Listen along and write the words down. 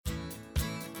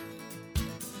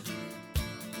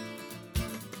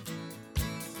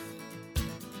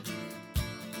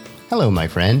Hello, my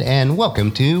friend, and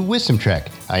welcome to Wisdom Trek.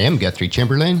 I am Guthrie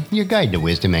Chamberlain, your guide to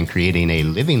wisdom and creating a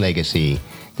living legacy.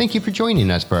 Thank you for joining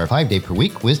us for our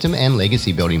 5-day-per-week Wisdom and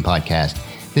Legacy Building podcast.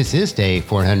 This is day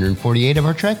 448 of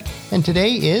our trek, and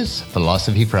today is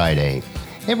Philosophy Friday.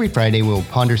 Every Friday, we'll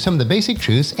ponder some of the basic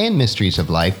truths and mysteries of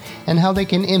life and how they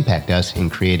can impact us in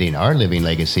creating our living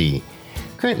legacy.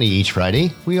 Currently, each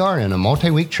Friday, we are in a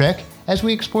multi-week trek as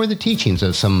we explore the teachings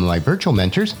of some of my virtual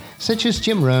mentors, such as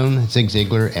Jim Rohn, Zig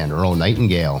Ziglar, and Earl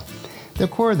Nightingale. The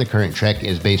core of the current trek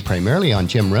is based primarily on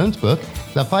Jim Rohn's book,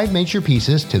 The 5 Major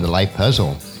Pieces to the Life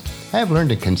Puzzle. I have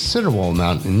learned a considerable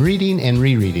amount in reading and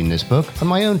rereading this book on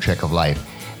my own trek of life,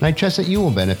 and I trust that you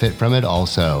will benefit from it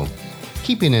also.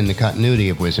 Keeping in the continuity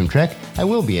of Wisdom Trek, I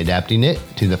will be adapting it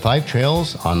to the 5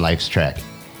 trails on Life's Trek.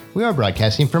 We are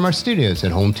broadcasting from our studios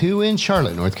at Home 2 in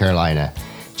Charlotte, North Carolina.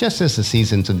 Just as the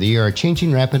seasons of the year are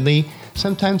changing rapidly,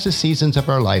 sometimes the seasons of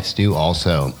our lives do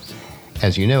also.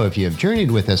 As you know, if you have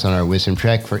journeyed with us on our Wisdom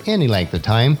Trek for any length of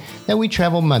time, that we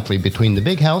travel monthly between the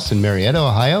Big House in Marietta,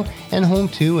 Ohio, and Home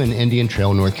 2 in Indian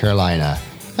Trail, North Carolina.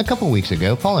 A couple weeks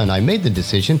ago, Paul and I made the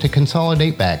decision to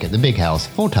consolidate back at the Big House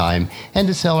full-time and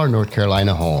to sell our North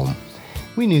Carolina home.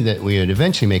 We knew that we would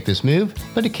eventually make this move,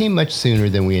 but it came much sooner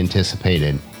than we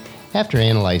anticipated. After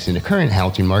analyzing the current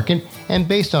housing market and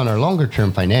based on our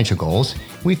longer-term financial goals,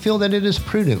 we feel that it is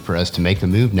prudent for us to make the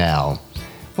move now.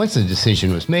 Once the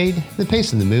decision was made, the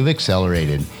pace of the move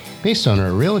accelerated. Based on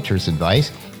our realtor's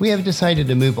advice, we have decided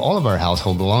to move all of our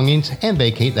household belongings and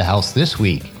vacate the house this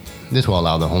week. This will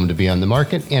allow the home to be on the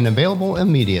market and available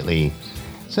immediately.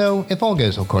 So, if all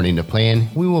goes according to plan,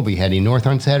 we will be heading north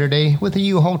on Saturday with a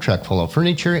U-Haul truck full of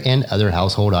furniture and other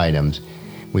household items.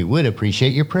 We would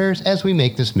appreciate your prayers as we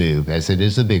make this move, as it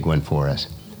is a big one for us.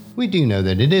 We do know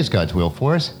that it is God's will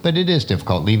for us, but it is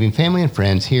difficult leaving family and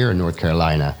friends here in North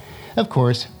Carolina. Of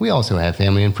course, we also have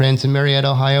family and friends in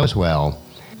Marietta, Ohio as well.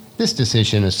 This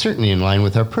decision is certainly in line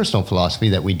with our personal philosophy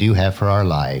that we do have for our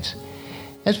lives.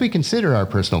 As we consider our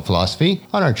personal philosophy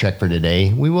on our trek for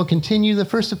today, we will continue the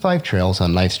first of 5 trails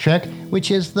on Life's Trek,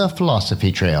 which is the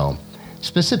Philosophy Trail.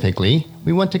 Specifically,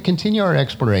 we want to continue our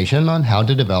exploration on how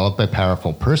to develop a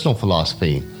powerful personal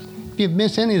philosophy. If you've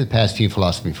missed any of the past few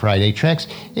Philosophy Friday treks,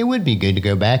 it would be good to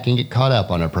go back and get caught up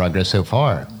on our progress so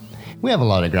far. We have a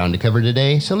lot of ground to cover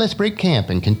today, so let's break camp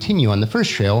and continue on the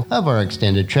first trail of our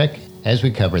extended trek as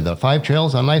we cover the 5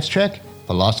 trails on Life's Trek,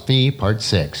 Philosophy Part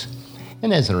 6.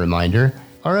 And as a reminder,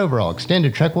 our overall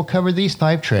extended trek will cover these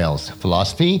 5 trails: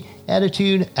 philosophy,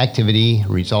 attitude, activity,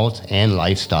 results, and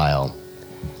lifestyle.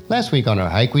 Last week on our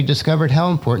hike, we discovered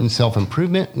how important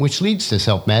self-improvement, which leads to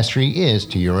self-mastery, is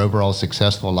to your overall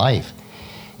successful life.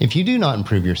 If you do not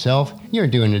improve yourself, you are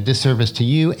doing a disservice to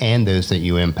you and those that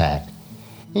you impact.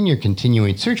 In your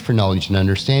continuing search for knowledge and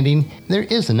understanding, there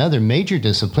is another major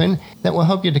discipline that will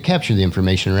help you to capture the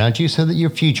information around you so that your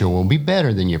future will be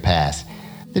better than your past.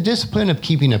 The discipline of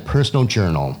keeping a personal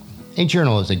journal. A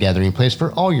journal is a gathering place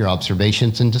for all your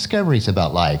observations and discoveries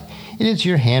about life. It is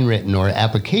your handwritten or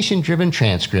application-driven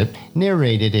transcript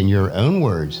narrated in your own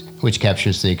words, which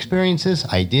captures the experiences,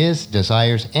 ideas,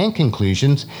 desires, and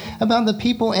conclusions about the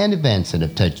people and events that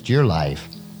have touched your life.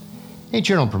 A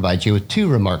journal provides you with 2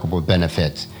 remarkable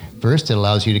benefits. First, it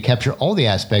allows you to capture all the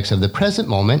aspects of the present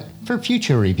moment for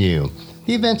future review.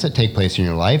 The events that take place in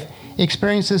your life,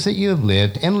 experiences that you have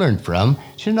lived and learned from,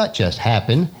 should not just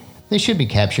happen. They should be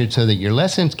captured so that your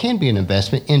lessons can be an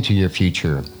investment into your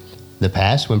future. The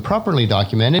past, when properly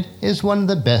documented, is one of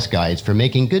the best guides for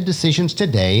making good decisions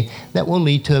today that will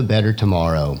lead to a better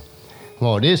tomorrow.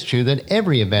 While it is true that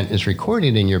every event is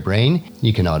recorded in your brain,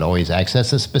 you cannot always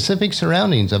access the specific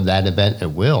surroundings of that event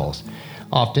at will.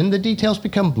 Often, the details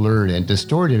become blurred and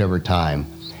distorted over time.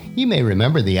 You may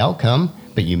remember the outcome,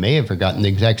 but you may have forgotten the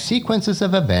exact sequences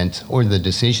of events or the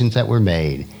decisions that were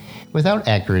made. Without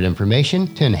accurate information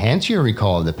to enhance your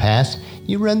recall of the past,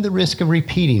 you run the risk of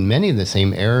repeating many of the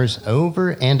same errors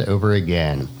over and over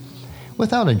again.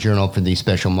 Without a journal for these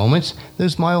special moments,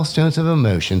 those milestones of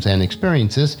emotions and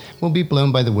experiences will be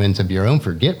blown by the winds of your own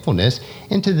forgetfulness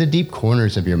into the deep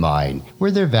corners of your mind,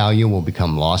 where their value will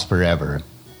become lost forever.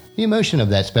 The emotion of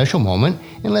that special moment,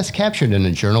 unless captured in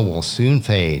a journal, will soon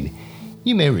fade.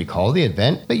 You may recall the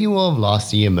event, but you will have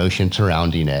lost the emotion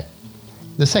surrounding it.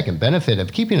 The second benefit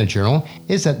of keeping a journal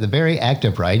is that the very act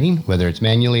of writing, whether it's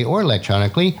manually or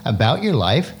electronically, about your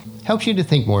life, helps you to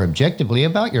think more objectively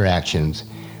about your actions.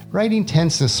 Writing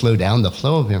tends to slow down the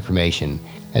flow of information.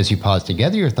 As you pause to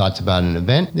gather your thoughts about an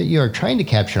event that you are trying to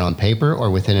capture on paper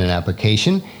or within an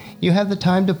application, you have the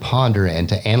time to ponder and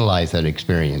to analyze that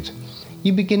experience.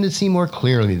 You begin to see more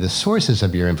clearly the sources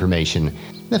of your information,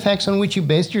 the facts on which you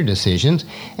based your decisions,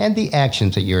 and the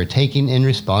actions that you are taking in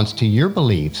response to your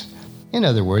beliefs. In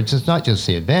other words, it's not just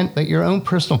the event, but your own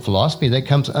personal philosophy that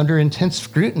comes under intense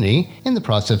scrutiny in the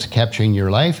process of capturing your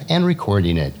life and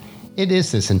recording it. It is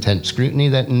this intense scrutiny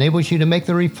that enables you to make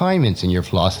the refinements in your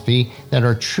philosophy that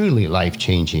are truly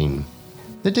life-changing.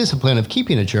 The discipline of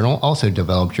keeping a journal also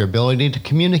develops your ability to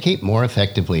communicate more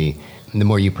effectively. The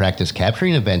more you practice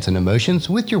capturing events and emotions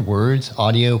with your words,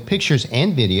 audio, pictures,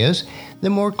 and videos, the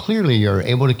more clearly you're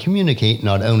able to communicate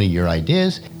not only your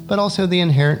ideas, but also the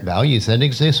inherent values that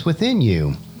exist within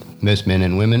you. Most men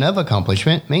and women of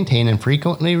accomplishment maintain and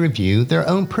frequently review their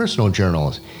own personal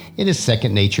journals. It is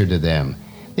second nature to them.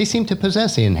 They seem to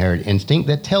possess the inherent instinct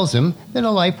that tells them that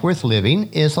a life worth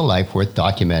living is a life worth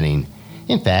documenting.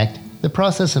 In fact, the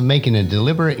process of making a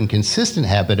deliberate and consistent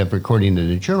habit of recording in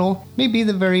a journal may be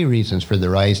the very reasons for the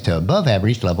rise to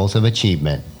above-average levels of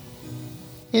achievement.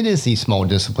 It is these small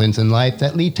disciplines in life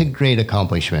that lead to great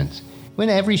accomplishments. When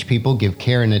average people give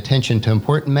care and attention to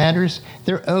important matters,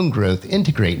 their own growth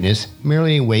into greatness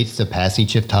merely awaits the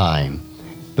passage of time.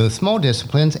 Both small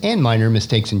disciplines and minor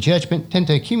mistakes in judgment tend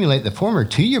to accumulate the former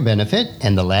to your benefit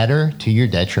and the latter to your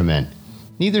detriment.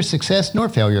 Neither success nor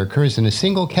failure occurs in a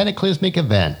single cataclysmic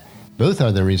event. Both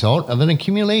are the result of an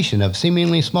accumulation of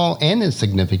seemingly small and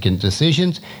insignificant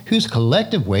decisions whose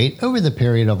collective weight over the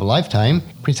period of a lifetime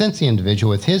presents the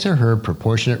individual with his or her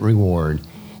proportionate reward.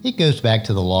 It goes back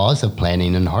to the laws of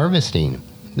planting and harvesting.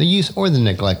 The use or the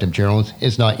neglect of journals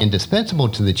is not indispensable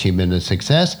to the achievement of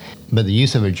success, but the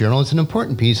use of a journal is an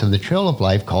important piece of the trail of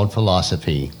life called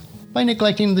philosophy. By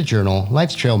neglecting the journal,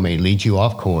 life's trail may lead you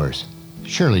off course.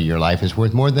 Surely your life is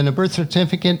worth more than a birth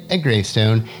certificate, a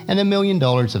gravestone, and $1 million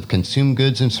of consumed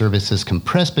goods and services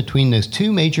compressed between those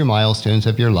two major milestones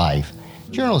of your life.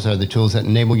 Journals are the tools that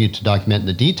enable you to document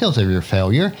the details of your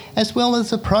failure as well as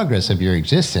the progress of your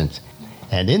existence,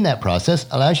 and in that process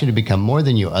allows you to become more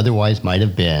than you otherwise might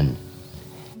have been.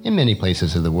 In many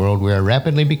places of the world, we are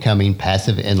rapidly becoming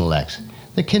passive intellects.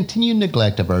 The continued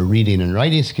neglect of our reading and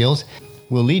writing skills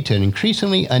will lead to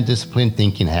increasingly undisciplined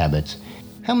thinking habits.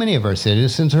 How many of our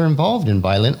citizens are involved in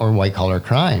violent or white-collar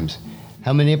crimes?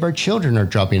 How many of our children are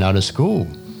dropping out of school?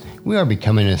 We are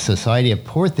becoming a society of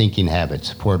poor thinking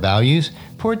habits, poor values,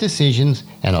 poor decisions,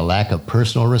 and a lack of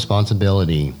personal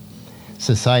responsibility.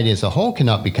 Society as a whole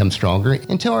cannot become stronger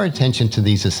until our attention to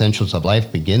these essentials of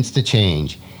life begins to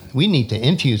change. We need to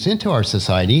infuse into our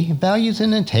society values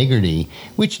and integrity,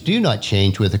 which do not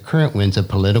change with the current winds of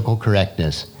political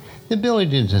correctness. The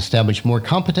ability to establish more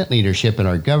competent leadership in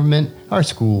our government, our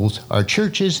schools, our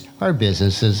churches, our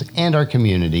businesses, and our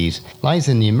communities lies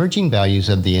in the emerging values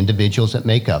of the individuals that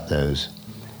make up those.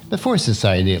 Before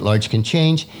society at large can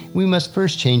change, we must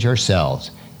first change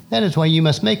ourselves. That is why you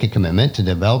must make a commitment to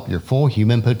develop your full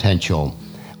human potential.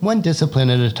 One discipline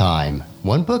at a time,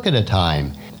 one book at a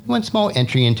time, one small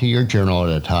entry into your journal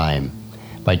at a time.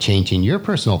 By changing your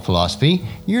personal philosophy,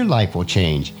 your life will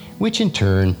change, which in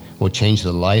turn will change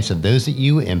the lives of those that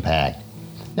you impact.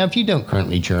 Now, if you don't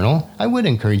currently journal, I would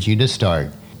encourage you to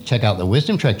start. Check out the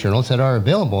Wisdom Trek journals that are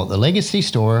available at the Legacy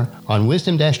store on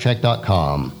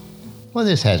wisdom-trek.com. Well,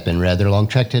 this has been rather a long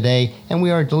trek today, and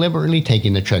we are deliberately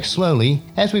taking the trek slowly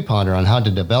as we ponder on how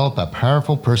to develop a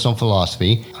powerful personal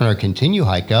philosophy on our continued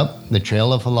hike up the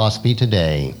trail of philosophy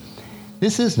today.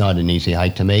 This is not an easy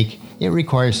hike to make. It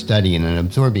requires studying and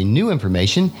absorbing new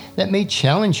information that may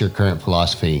challenge your current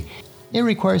philosophy. It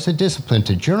requires a discipline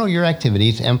to journal your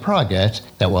activities and progress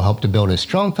that will help to build a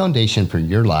strong foundation for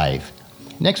your life.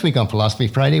 Next week on Philosophy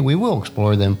Friday, we will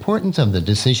explore the importance of the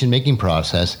decision-making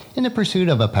process in the pursuit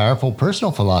of a powerful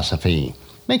personal philosophy.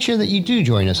 Make sure that you do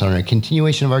join us on our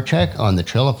continuation of our trek on the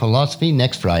Trail of Philosophy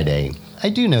next Friday. I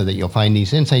do know that you'll find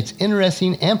these insights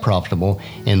interesting and profitable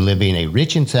in living a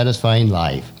rich and satisfying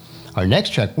life. Our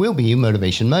next trek will be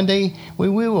Motivation Monday,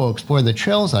 where we will explore the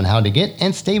trails on how to get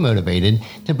and stay motivated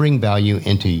to bring value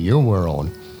into your world.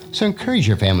 So encourage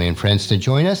your family and friends to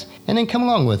join us, and then come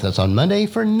along with us on Monday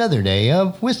for another day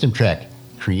of Wisdom Trek,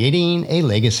 Creating a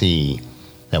Legacy.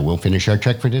 That will finish our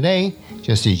trek for today.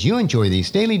 Just as you enjoy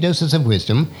these daily doses of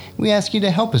wisdom, we ask you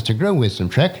to help us to grow Wisdom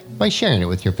Trek by sharing it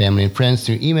with your family and friends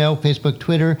through email, Facebook,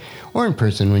 Twitter, or in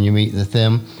person when you meet with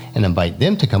them, and invite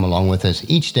them to come along with us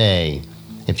each day.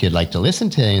 If you'd like to listen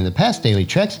to any of the past daily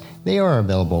treks, they are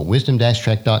available at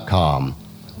wisdom-trek.com.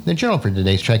 The journal for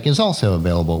today's trek is also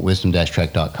available at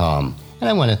wisdom-trek.com. And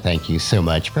I want to thank you so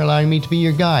much for allowing me to be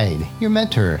your guide, your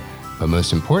mentor, but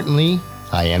most importantly,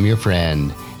 I am your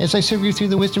friend, as I serve you through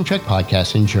the Wisdom Trek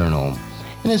podcast and journal.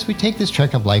 And as we take this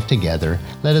trek of life together,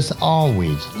 let us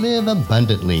always live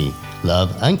abundantly,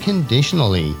 love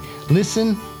unconditionally,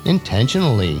 listen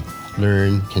intentionally,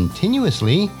 learn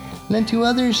continuously, lend to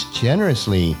others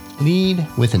generously, lead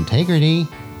with integrity,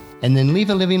 and then leave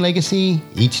a living legacy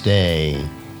each day.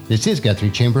 This is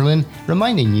Guthrie Chamberlain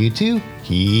reminding you to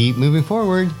keep moving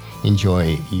forward,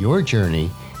 enjoy your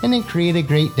journey, and then create a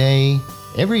great day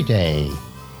every day.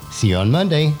 See you on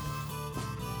Monday.